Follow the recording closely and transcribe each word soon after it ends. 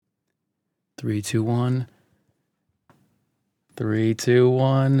3, 2, 1. 3, 2,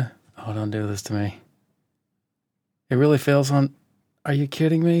 1. Oh, don't do this to me. It really fails on... Are you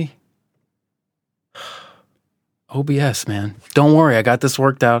kidding me? OBS, man. Don't worry, I got this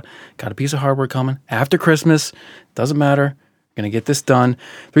worked out. Got a piece of hardware coming after Christmas. Doesn't matter. Going to get this done.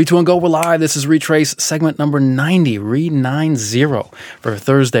 3, 2, 1, go. We're live. This is Retrace segment number 90, Re90, for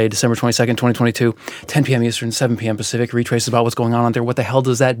Thursday, December 22nd, 2022, 10 p.m. Eastern, 7 p.m. Pacific. Retrace is about what's going on out there. What the hell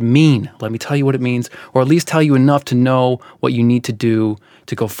does that mean? Let me tell you what it means, or at least tell you enough to know what you need to do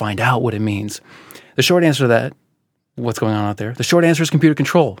to go find out what it means. The short answer to that, what's going on out there? The short answer is computer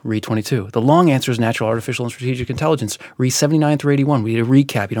control, Re22. The long answer is natural, artificial, and strategic intelligence, Re79 through 81. We need a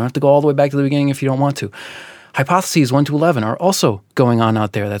recap. You don't have to go all the way back to the beginning if you don't want to. Hypotheses 1 to 11 are also going on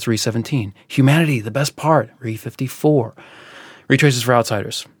out there. That's Re17. Humanity, the best part, Re54. Retraces for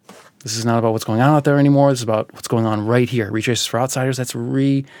outsiders. This is not about what's going on out there anymore. This is about what's going on right here. Retraces for outsiders, that's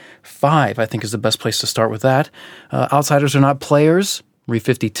Re5, I think is the best place to start with that. Outsiders are not players,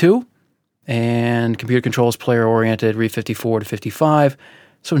 Re52. And computer control is player-oriented, Re54 to 55.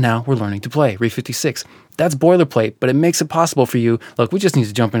 So now we're learning to play, Re56. That's boilerplate, but it makes it possible for you. Look, we just need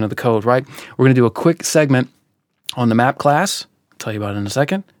to jump into the code, right? We're going to do a quick segment on the map class. I'll tell you about it in a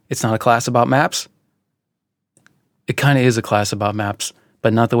second. It's not a class about maps. It kind of is a class about maps,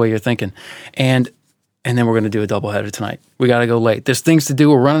 but not the way you're thinking. And then we're going to do a doubleheader tonight. We got to go late. There's things to do.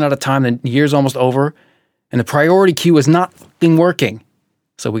 We're running out of time. The year's almost over, and the priority queue is not fucking working.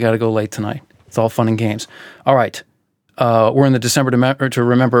 So we got to go late tonight. It's all fun and games. All right. We're in the December to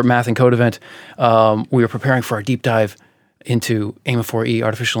Remember Math and Code event. We are preparing for our deep dive into AIMA 4E,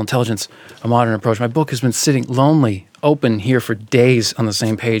 Artificial Intelligence, a Modern Approach. My book has been sitting lonely, open here for days on the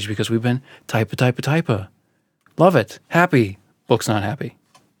same page because we've been typa. Love it. Happy. Book's not happy.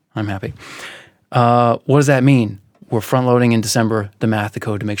 I'm happy. What does that mean? We're front-loading in December the math, the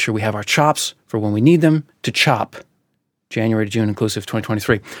code, to make sure we have our chops for when we need them to chop. January to June inclusive,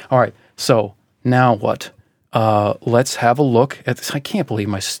 2023. All right, so now what? Let's have a look at this. I can't believe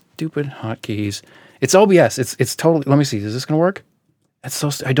my stupid hotkeys. It's OBS. It's totally... Let me see. Is this going to work? That's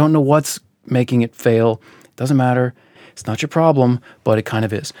so... I don't know what's making it fail. It doesn't matter. It's not your problem, but it kind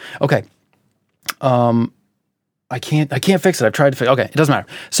of is. Okay. I can't fix it. I've tried to fix it. Okay, it doesn't matter.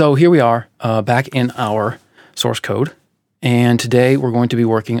 So here we are, back in our source code. And today we're going to be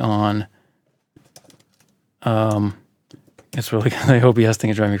working on... It's really... The OBS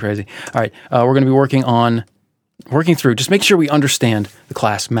thing is driving me crazy. All right, we're going to be working through, just make sure we understand the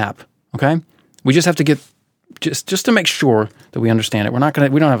class map, okay? We just have to get, just to make sure that we understand it. We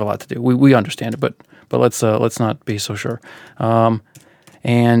don't have a lot to do. We understand it, but let's not be so sure.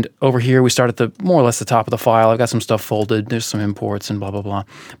 And over here, we start at the, more or less the top of the file. I've got some stuff folded. There's some imports and blah, blah, blah.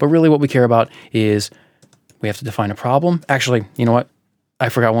 But really what we care about is we have to define a problem. Actually, you know what? I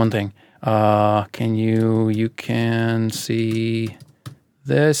forgot one thing. You can see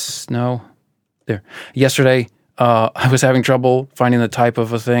this? No. There. Yesterday, I was having trouble finding the type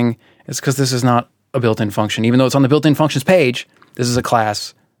of a thing. It's because this is not a built-in function. Even though it's on the built-in functions page, this is a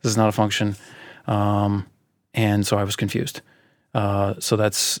class. This is not a function. And so I was confused. So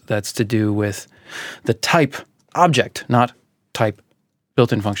that's to do with the type object, not type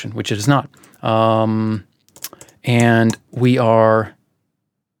built-in function, which it is not. And we are...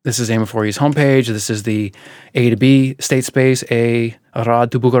 This is AIMA 4E's homepage. This is the A to B state space, A,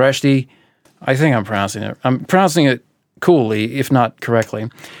 Arad to Bucuresti. I think I'm pronouncing it. I'm pronouncing it coolly, if not correctly.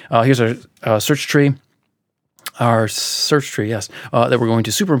 Here's our search tree. Our search tree, yes, that we're going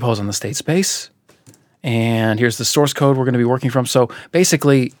to superimpose on the state space. And here's the source code we're going to be working from. So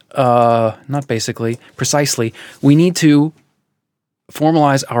basically, precisely, we need to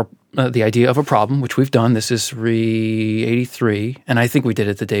formalize our the idea of a problem, which we've done. This is Re83, and I think we did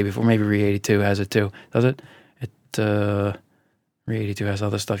it the day before. Maybe Re82 has it too. Does it? Re82 has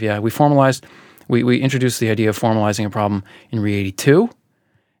other stuff. Yeah, we introduced the idea of formalizing a problem in Re82,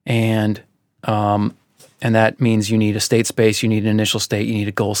 and that means you need a state space, you need an initial state, you need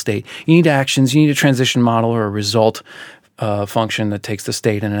a goal state, you need actions, you need a transition model or a result function that takes the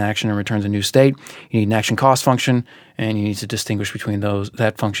state and an action and returns a new state. You need an action cost function, and you need to distinguish between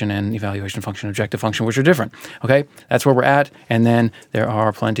that function and evaluation function, objective function, which are different. Okay, that's where we're at, and then there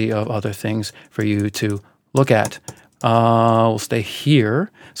are plenty of other things for you to look at. We'll stay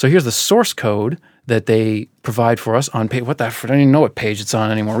here. So here's the source code that they provide for us on page. I don't even know what page it's on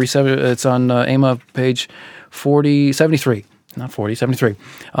anymore. It's on AIMA page 73. Not 40, 73.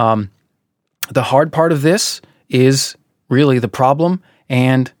 The hard part of this is really the problem,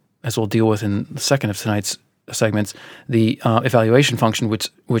 and as we'll deal with in the second of tonight's segments, the evaluation function,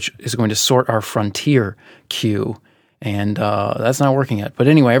 which is going to sort our frontier queue and that's not working yet. But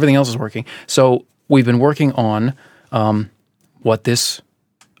anyway, everything else is working. So we've been working on what this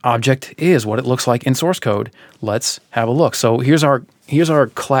object is, what it looks like in source code. Let's have a look. So here's our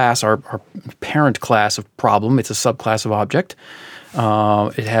class, our parent class of problem. It's a subclass of object.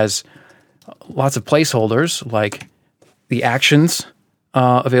 It has lots of placeholders, like the actions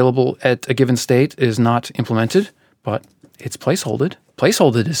available at a given state is not implemented, but it's placeholded.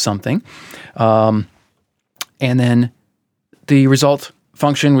 Placeholded is something. And then the result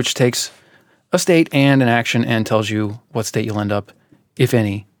function, which takes a state and an action and tells you what state you'll end up, if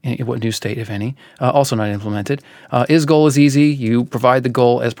any, what new state, if any, also not implemented. Is-goal is easy. You provide the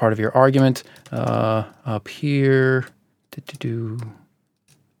goal as part of your argument. Up here, they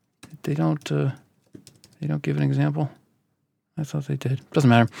don't give an example. I thought they did. Doesn't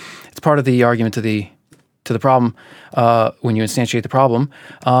matter. It's part of the argument to the problem when you instantiate the problem.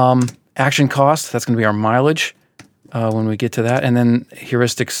 Action cost, that's going to be our mileage when we get to that. And then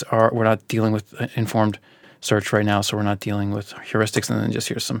heuristics we're not dealing with informed search right now, so we're not dealing with heuristics. And then just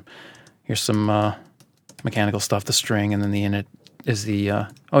here's some mechanical stuff, the string, and then the init is the,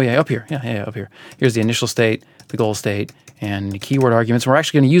 up here. Yeah, up here. Here's the initial state, the goal state, and the keyword arguments. We're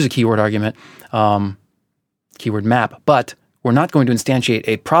actually going to use a keyword argument, keyword map, but we're not going to instantiate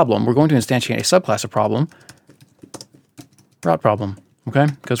a problem. We're going to instantiate a subclass of problem, route problem, okay?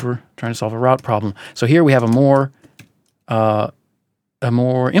 Because we're trying to solve a route problem. So here we have a more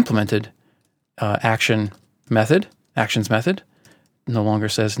implemented actions method. No longer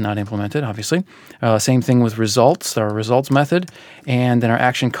says not implemented, obviously. Same thing with results, our results method. And then our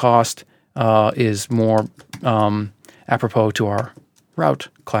action cost is more apropos to our route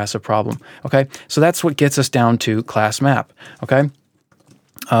class of problem. Okay, so that's what gets us down to class map. Okay,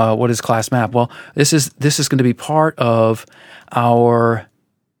 what is class map? Well, this is going to be part of our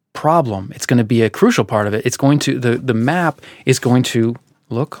problem. It's going to be a crucial part of it. It's going to the map is going to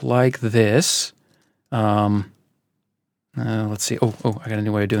look like this. Let's see. Oh, I got a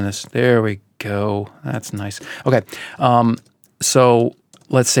new way of doing this. There we go. That's nice. Okay, so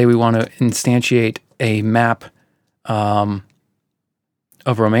let's say we want to instantiate a map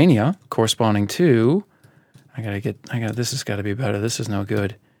of Romania corresponding to, this has got to be better. This is no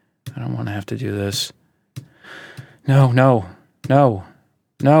good. I don't want to have to do this. No.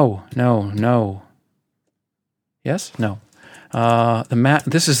 Yes? No. The map,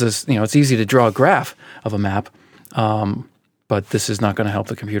 this is it's easy to draw a graph of a map, but this is not going to help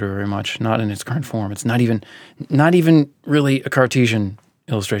the computer very much, not in its current form. It's not even really a Cartesian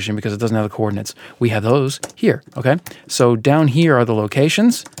illustration because it doesn't have the coordinates. We have those here, okay? So down here are the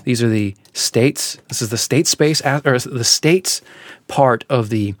locations. These are the states. This is the state space, or the states part of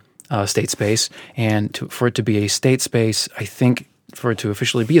the state space. And for it to be a state space, I think for it to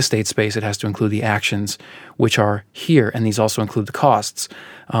officially be a state space, it has to include the actions, which are here, and these also include the costs.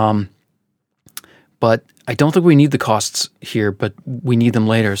 But I don't think we need the costs here, but we need them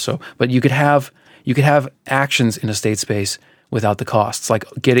later. But you could have actions in a state space without the costs, like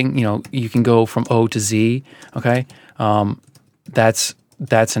getting, you can go from O to Z, okay? That's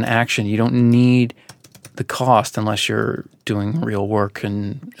an action. You don't need the cost unless you're doing real work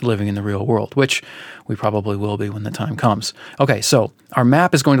and living in the real world, which we probably will be when the time comes. Okay, so our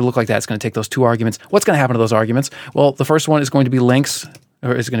map is going to look like that. It's going to take those two arguments. What's going to happen to those arguments? Well, the first one is going to be links,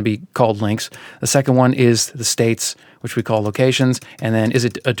 or is going to be called links. The second one is the states, which we call locations. And then is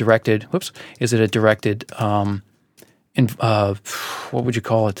it a directed, what would you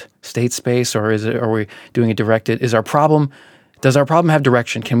call it? State space, or are we doing a directed? Does our problem have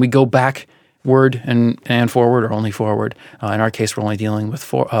direction? Can we go backward and forward, or only forward? In our case, we're only dealing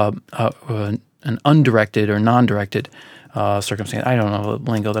with an undirected or non-directed circumstance. I don't know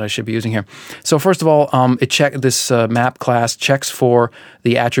the lingo that I should be using here. So first of all, this map class checks for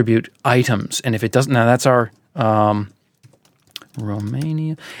the attribute items, and if it doesn't, now that's our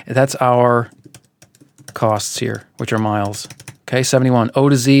Romania. That's our costs here, which are miles. Okay, 71. O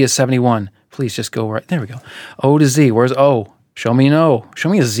to Z is 71. Please just go right. There we go. O to Z. Where's O? Show me an O. Show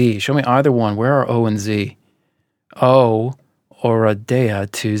me a Z. Show me either one. Where are O and Z? O or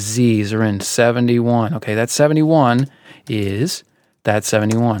Oradea to Z's are in 71. Okay, that 71 is that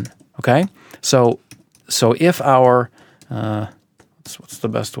 71. Okay, so if our what's the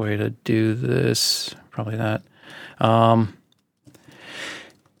best way to do this? Probably that.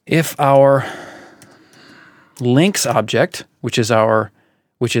 If our links object, which is our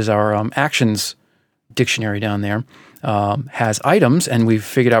actions dictionary down there, has items, and we've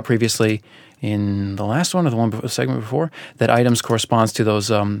figured out previously in the last one or the segment before that items corresponds to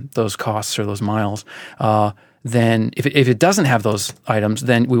those costs or those miles. then if it doesn't have those items,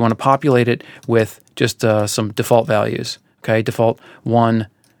 then we want to populate it with just some default values. Okay, default 1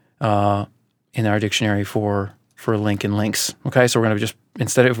 in our dictionary for link and links. Okay, so we're going to just,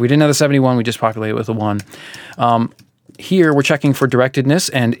 instead of, if we didn't have the 71, we just populate it with a 1. Here we're checking for directedness,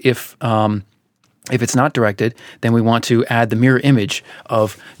 and if it's not directed, then we want to add the mirror image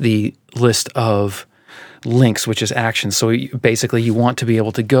of the list of links, which is actions. So basically, you want to be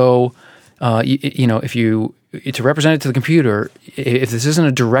able to go, to represent it to the computer. If this isn't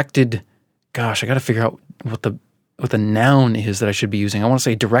a directed, gosh, I got to figure out what the noun is that I should be using. I want to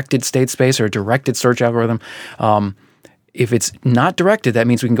say directed state space or directed search algorithm. If it's not directed, that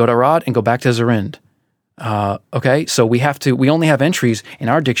means we can go to Arad and go back to Zarind. Okay, so we only have entries in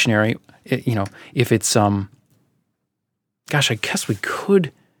our dictionary. If it's gosh, I guess we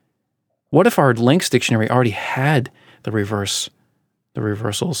could. What if our links dictionary already had the reversals?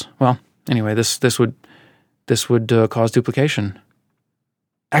 Well, anyway, this would cause duplication.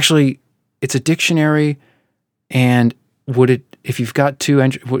 Actually, it's a dictionary, and would it? If you've got two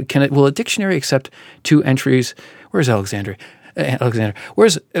entries, will a dictionary accept 2 entries? Where's Alexander?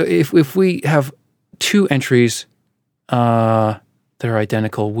 Where's if we have 2 entries that are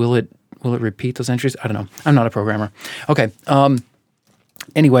identical? Will it repeat those entries? I don't know. I'm not a programmer. Okay.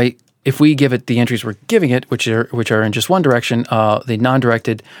 Anyway, if we give it the entries we're giving it, which are in just one direction, the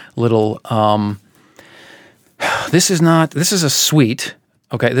non-directed little. This is a suite.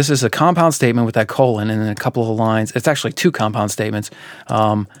 Okay, this is a compound statement with that colon and then a couple of lines. It's actually 2 compound statements.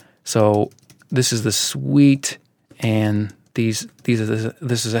 So this is the suite, and this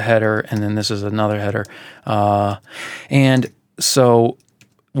is a header, and then this is another header. And so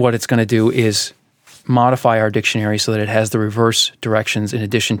what it's going to do is modify our dictionary so that it has the reverse directions in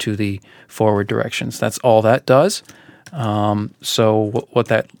addition to the forward directions. That's all that does. So what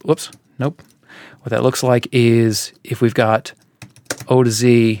that looks like is if we've got O to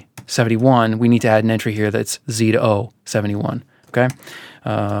Z 71, we need to add an entry here that's Z to O 71. Okay,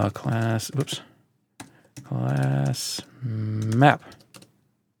 class map.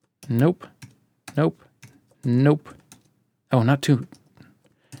 Nope. Oh, not two.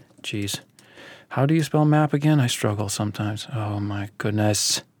 Jeez. How do you spell map again? I struggle sometimes. Oh my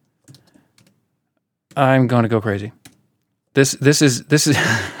goodness. I'm going to go crazy. This is this is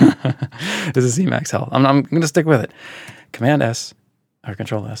Emacs hell. I'm going to stick with it. Command S or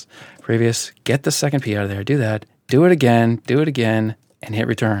Control S. Previous. Get the second P out of there. Do that. Do it again, and hit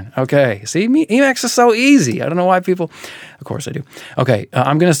return. Okay. See, Emacs is so easy. I don't know why people. Of course I do. Okay.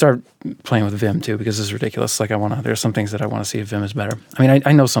 I'm going to start playing with Vim too because this is ridiculous. Like there's some things that I want to see if Vim is better. I mean,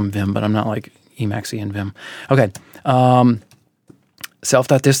 I know some Vim, but I'm not like Emacsy and Vim. Okay.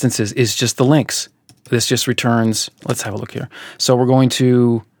 Self.distances is just the links. This just returns. Let's have a look here. So we're going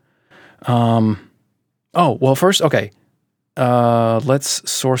to. First, okay.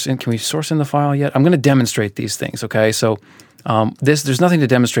 Let's source in. Can we source in the file yet? I'm going to demonstrate these things. Okay. So. There's nothing to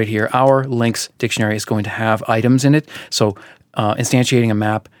demonstrate here. Our links dictionary is going to have items in it, so instantiating a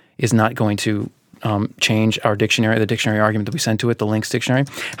map is not going to change our dictionary, the dictionary argument that we send to it, the links dictionary.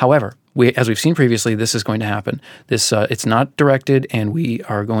 However, as we've seen previously, this is going to happen. It's not directed, and we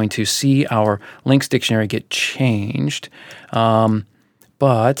are going to see our links dictionary get changed. But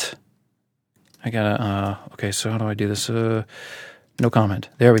I gotta. Okay, so how do I do this? No comment.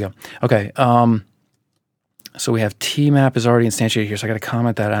 There we go. Okay. So we have tmap is already instantiated here, so I got to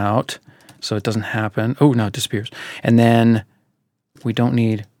comment that out so it doesn't happen. Oh, no, it disappears. And then we don't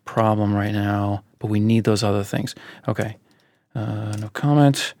need problem right now, but we need those other things. Okay, no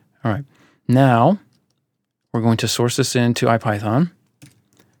comment. All right, now we're going to source this into IPython.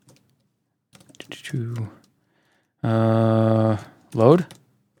 Load.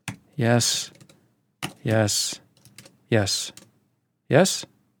 Yes.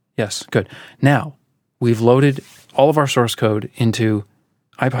 Good. Now, we've loaded all of our source code into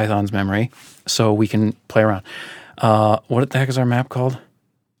IPython's memory so we can play around. What the heck is our map called?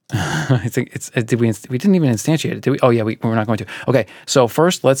 I think we didn't even instantiate it, did we? Oh yeah, we're not going to. Okay, so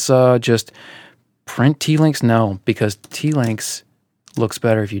first let's just print tlinks. No, because tlinks looks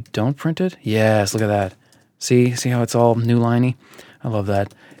better if you don't print it. Yes, look at that. See how it's all new liney? I love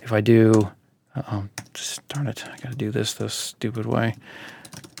that. If I do, darn it, I got to do this the stupid way.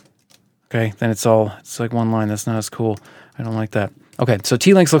 Okay, then it's like one line. That's not as cool. I don't like that. Okay, so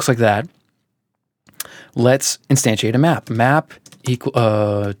tlinks looks like that. Let's instantiate a map. Map equal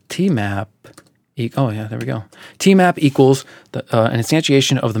tmap. There we go. Tmap equals an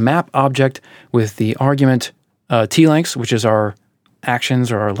instantiation of the map object with the argument tlinks, which is our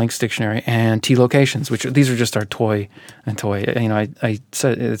actions or our links dictionary, and T locations, these are just our toy and toy. I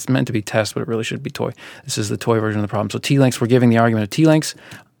said it's meant to be test, but it really should be toy. This is the toy version of the problem. So T links, we're giving the argument of T links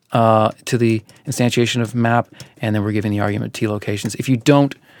to the instantiation of map, and then we're giving the argument of T locations. If you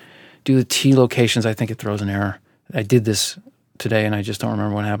don't do the T locations, I think it throws an error. I did this today, and I just don't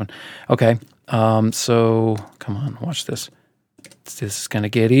remember what happened. Okay, so come on, watch this. This is going to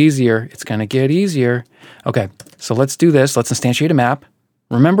get easier. It's going to get easier. Okay, so let's do this. Let's instantiate a map.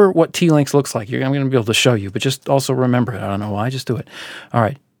 Remember what T-links looks like. I'm going to be able to show you, but just also remember it. I don't know why. Just do it. All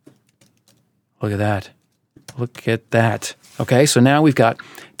right. Look at that. Look at that. Okay, so now we've got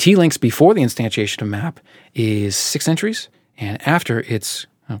T-links before the instantiation of map is 6 entries, and after it's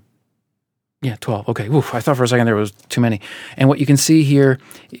 12. Okay, oof, I thought for a second there was too many. And what you can see here,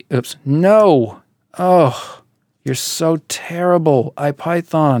 oops, no. Oh, you're so terrible,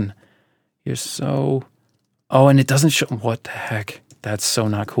 IPython. You're so... Oh, and it doesn't show... What the heck? That's so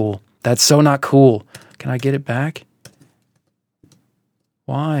not cool. That's so not cool. Can I get it back?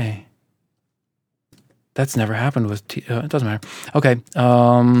 Why? That's never happened with... it doesn't matter. Okay,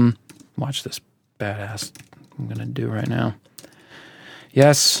 watch this badass I'm going to do right now.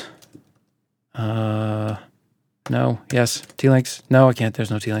 Yes. No. Yes. T-links. No, I can't.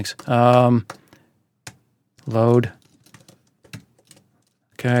 There's no T-links. Load.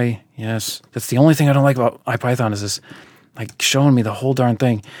 Okay, yes. That's the only thing I don't like about IPython is this, like, showing me the whole darn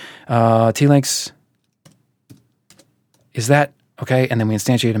thing. T-links. Is that, okay, and then we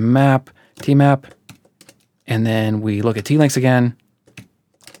instantiate a map, T-map, and then we look at T-links again,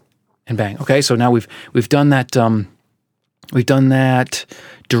 and bang. Okay, so now we've done that,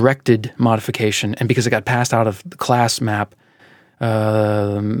 directed modification, and because it got passed out of the class map,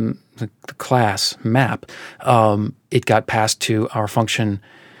 the class map, it got passed to our function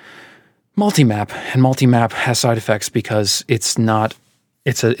multimap, and multimap has side effects because it's a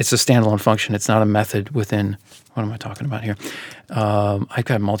standalone function. It's not a method within. What am I talking about here? I've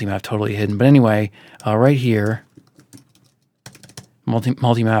got multimap totally hidden, but anyway, right here,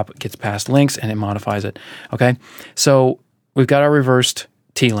 multimap gets past links and it modifies it. Okay, so we've got our reversed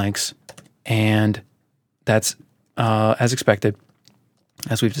T-links, and that's as expected,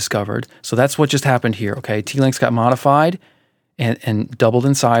 as we've discovered. So that's what just happened here, okay? T-links got modified and doubled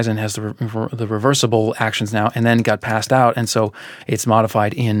in size and has the reversible actions now, and then got passed out, and so it's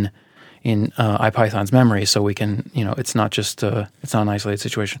modified in IPython's memory, so we can, it's not just, it's not an isolated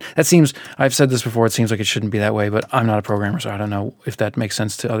situation. That seems, I've said this before, it seems like it shouldn't be that way, but I'm not a programmer, so I don't know if that makes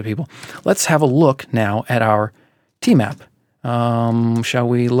sense to other people. Let's have a look now at our T-map. Shall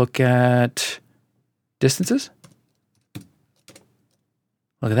we look at distances?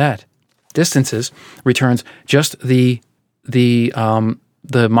 Look at that. Distances returns just the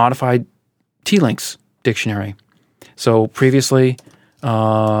modified T-links dictionary. So previously,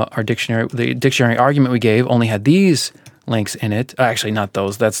 the dictionary argument we gave only had these links in it. Actually, not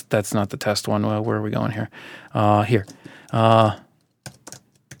those. That's not the test one. Where are we going here? Here.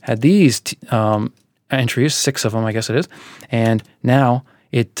 Had these entries, 6 of them, I guess it is, and now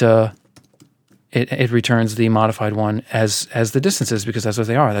it returns the modified one as the distances, because that's what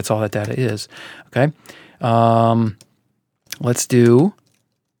they are. That's all that data is. Okay. Let's do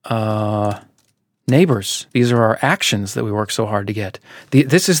neighbors. These are our actions that we work so hard to get.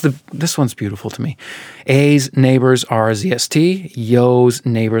 This one's beautiful to me. A's neighbors are ZST. Yo's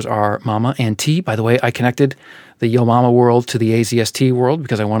neighbors are Mama and T. By the way, I connected the Yo Mama world to the AZST world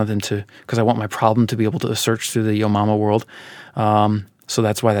because I want my problem to be able to search through the Yo Mama world. So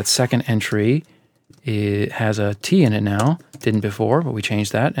that's why that second entry, it has a T in it now. Didn't before, but we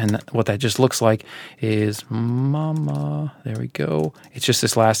changed that. And what that just looks like is Mama. There we go. It's just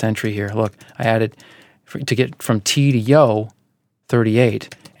this last entry here. Look, I added to get from T to Yo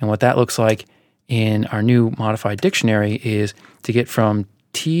 38. And what that looks like in our new modified dictionary is to get from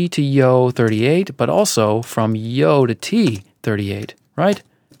T to Yo 38, but also from Yo to T 38, right?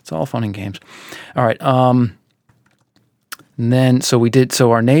 It's all fun and games. All right. And then, so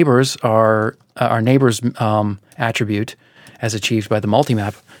our neighbors are, our neighbors attribute, as achieved by the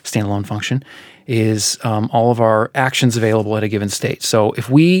multimap standalone function, is all of our actions available at a given state. So if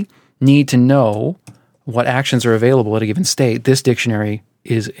we need to know what actions are available at a given state, this dictionary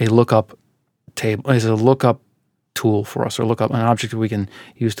is a lookup tool for us, or look up an object that we can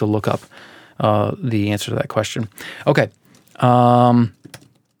use to look up the answer to that question. Okay.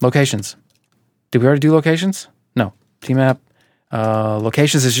 Locations. Did we already do locations? No. Tmap.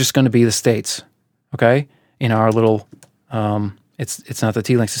 Locations is just going to be the states. Okay. In our little, it's not the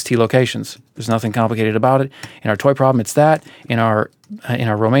T-links, it's T-locations. There's nothing complicated about it. In our toy problem, it's that. In our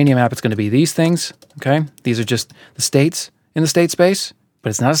Romania map, it's going to be these things. Okay. These are just the states in the state space, but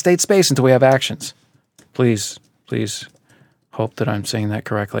it's not a state space until we have actions. Please hope that I'm saying that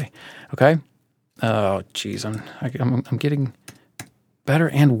correctly. Okay? Oh, geez, I'm getting better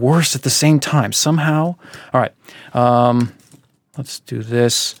and worse at the same time somehow. All right, let's do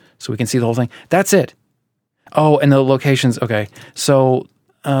this so we can see the whole thing. That's it. Oh, and the locations. Okay, so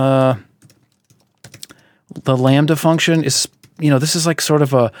the Lambda function is, this is like sort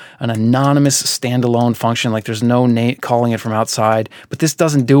of an anonymous standalone function. Like there's no name calling it from outside, but this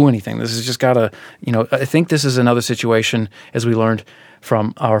doesn't do anything. This has just got to, I think this is another situation, as we learned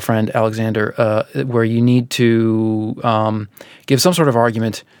from our friend Alexander, where you need to give some sort of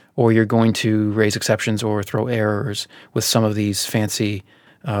argument, or you're going to raise exceptions or throw errors with some of these fancy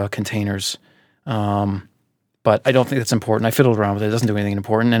containers. But I don't think that's important. I fiddled around with it. It doesn't do anything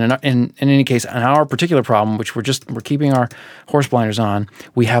important. And in any case, in our particular problem, which we're keeping our horse blinders on,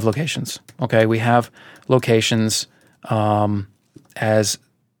 we have locations. Okay, we have locations as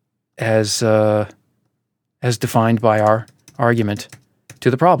defined by our argument to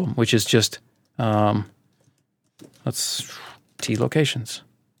the problem, which is just let's T locations.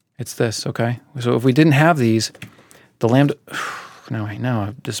 It's this. Okay, so if we didn't have these, the Lambda.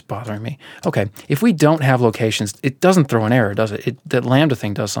 Now this is bothering me. Okay, if we don't have locations, it doesn't throw an error, does it? That Lambda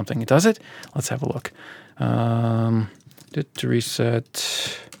thing does something. Does it? Let's have a look. To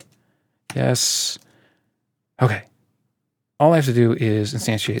reset. Yes. Okay. All I have to do is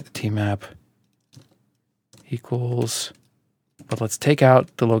instantiate the tmap equals, but let's take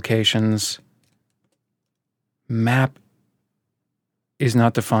out the locations. Map is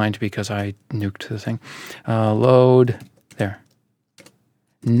not defined because I nuked the thing. Load. There.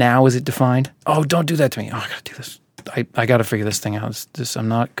 Now is it defined? Oh, don't do that to me. Oh, I got to do this. I got to figure this thing out. I'm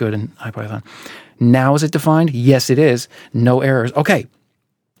not good in IPython. Now is it defined? Yes, it is. No errors. Okay,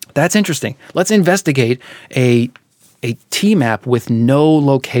 that's interesting. Let's investigate a tmap with no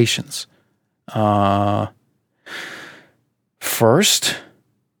locations. First,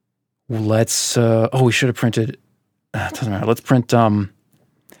 let's. We should have printed. It doesn't matter. Let's print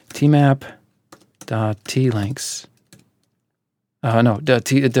tmap.tlinks. Not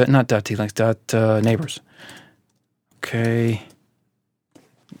 .tlinks, neighbors. Okay.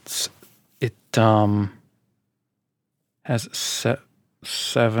 It has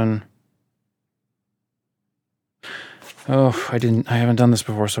 7. Oh, I haven't done this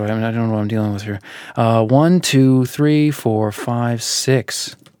before, so I don't know what I'm dealing with here. 1, 2, 3, 4, 5,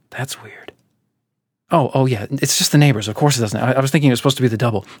 6. That's weird. Oh yeah, it's just the neighbors. Of course it doesn't. I was thinking it was supposed to be the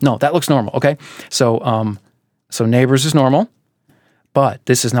double. No, that looks normal. Okay, so neighbors is normal. But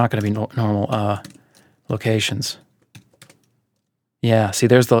this is not going to be normal locations. Yeah, see,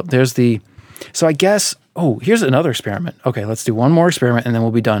 there's the. So I guess. Oh, here's another experiment. Okay, let's do one more experiment, and then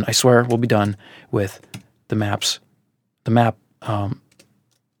we'll be done. I swear, we'll be done with the maps, the map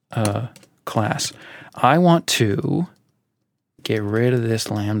class. I want to get rid of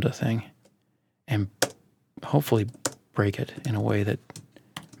this Lambda thing, and hopefully break it in a way that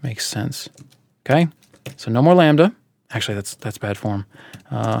makes sense. Okay, so no more Lambda. Actually, that's bad form.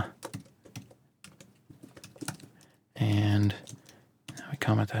 And now we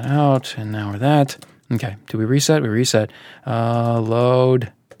comment that out, and now we're that. Okay, do we reset? We reset.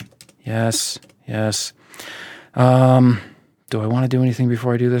 Load. Yes. Do I want to do anything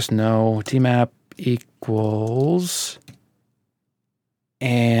before I do this? No. Tmap equals.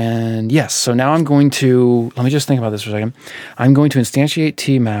 And yes, so now I'm going to, let me just think about this for a second. I'm going to instantiate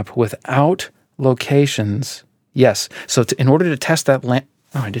tmap without locations. Yes. So in order to test that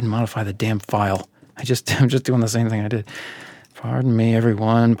I didn't modify the damn file. I'm just doing the same thing I did. Pardon me,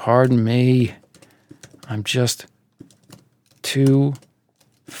 everyone. Pardon me. I'm just too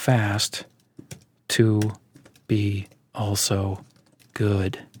fast to be also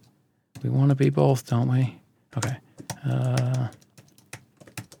good. We want to be both, don't we? Okay.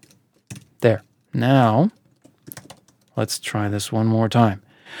 There. Now, let's try this one more time.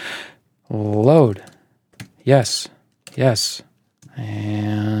 Load. Yes.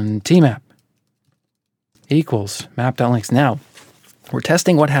 And tmap equals map.links. Now, we're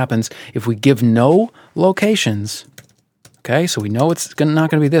testing what happens if we give no locations. Okay, so we know it's not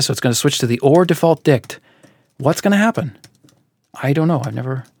going to be this, so it's going to switch to the or default dict. What's going to happen? I don't know. I've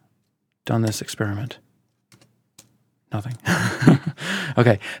never done this experiment. Nothing.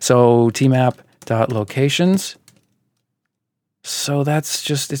 Okay, so tmap.locations. So it's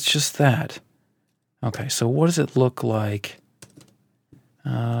just that. Okay, so what does it look like?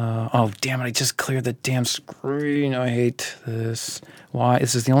 Oh, damn it, I just cleared the damn screen. I hate this. Why?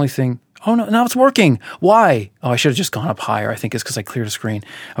 This is the only thing. Oh, no, now it's working. Why? Oh, I should have just gone up higher. I think it's because I cleared a screen.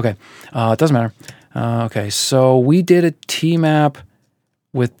 Okay, it doesn't matter. Okay, so we did a T-map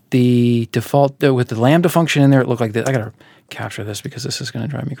with the default, with the lambda function in there. It looked like this. I got to capture this because this is going to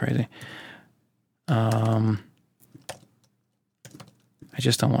drive me crazy. I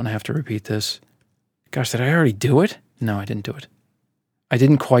just don't want to have to repeat this. Gosh, did I already do it? No, I didn't do it. I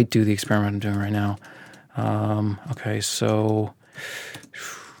didn't quite do the experiment I'm doing right now. Okay, so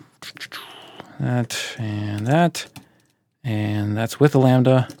that, and that's with the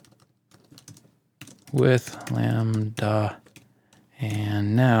lambda. With lambda.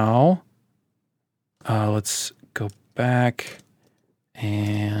 And now, let's go back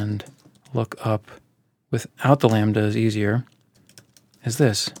and look up without the lambda is easier. Is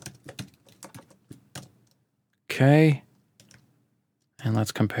this. Okay. And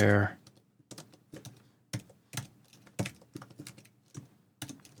let's compare.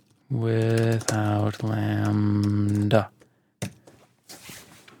 Without lambda.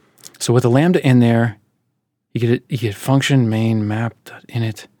 So with the lambda in there, you get function main map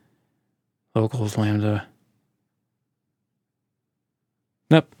init locals lambda.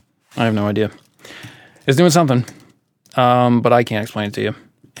 Nope, I have no idea. It's doing something, but I can't explain it to you,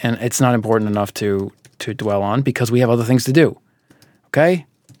 and it's not important enough to dwell on because we have other things to do. Okay,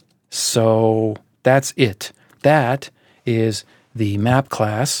 so that's it. That is the map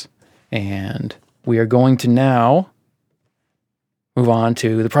class, and we are going to now move on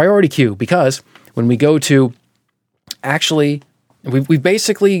to the priority queue because when we go to actually, we've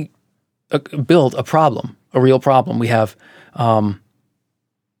basically built a problem, a real problem. We have a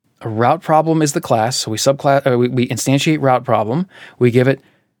route problem is the class, so we instantiate route problem. We give it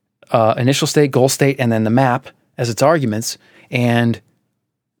initial state, goal state, and then the map as its arguments. And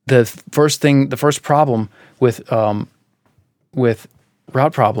the first problem with route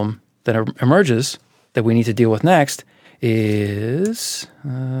problem that emerges that we need to deal with next is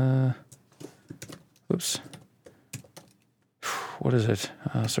what is it?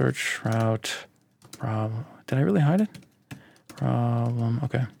 Search route problem. Did I really hide it? Problem.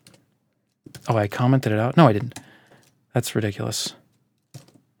 Okay. Oh, I commented it out? No, I didn't. That's ridiculous.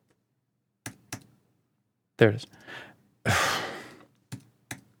 There it is.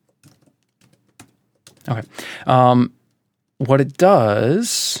 Okay. What it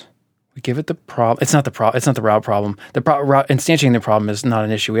does, we give it the problem. It's not the route problem. Instantiating the problem is not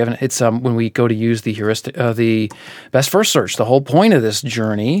an issue. We haven't. It's when we go to use the heuristic, the best first search. The whole point of this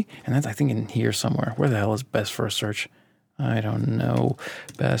journey, and that's I think in here somewhere. Where the hell is best first search? I don't know.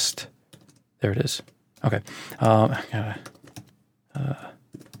 Best. There it is. Okay. I gotta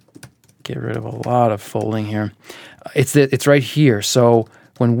get rid of a lot of folding here. It's right here. So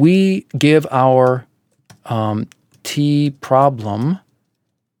when we give our T problem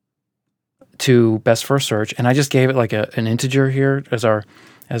to best first search, and I just gave it like an integer here as our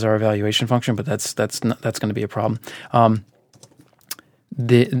evaluation function, but that's going to be a problem.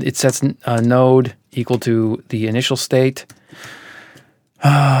 It sets a node equal to the initial state,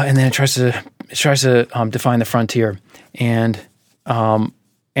 and then it tries to define the frontier, and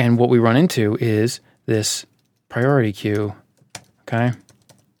what we run into is this priority queue. Okay,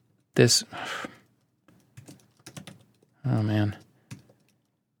 this. Oh man.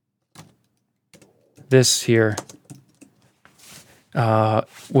 This here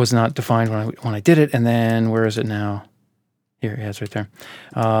was not defined when I did it, and then where is it now? Here, yeah, it's right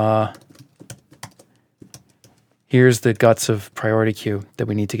there. Here's the guts of priority queue that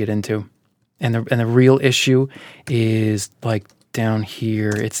we need to get into, and the real issue is like down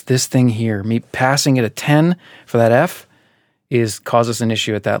here. It's this thing here. Me passing it a 10 for that F causes an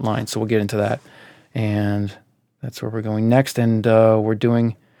issue at that line. So we'll get into that, and that's where we're going next. And we're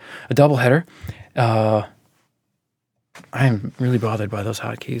doing a double header. I am really bothered by those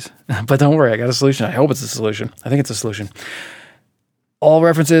hotkeys, but don't worry, I got a solution. I hope it's a solution. I think it's a solution. All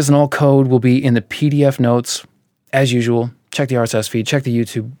references and all code will be in the PDF notes as usual. Check the RSS feed, check the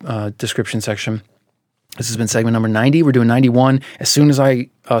YouTube description section. This has been segment number 90. We're doing 91 as soon as I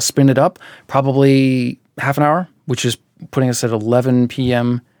spin it up, probably half an hour, which is putting us at 11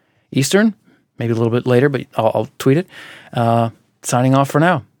 p.m. Eastern, maybe a little bit later, but I'll tweet it. Signing off for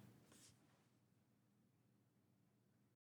now.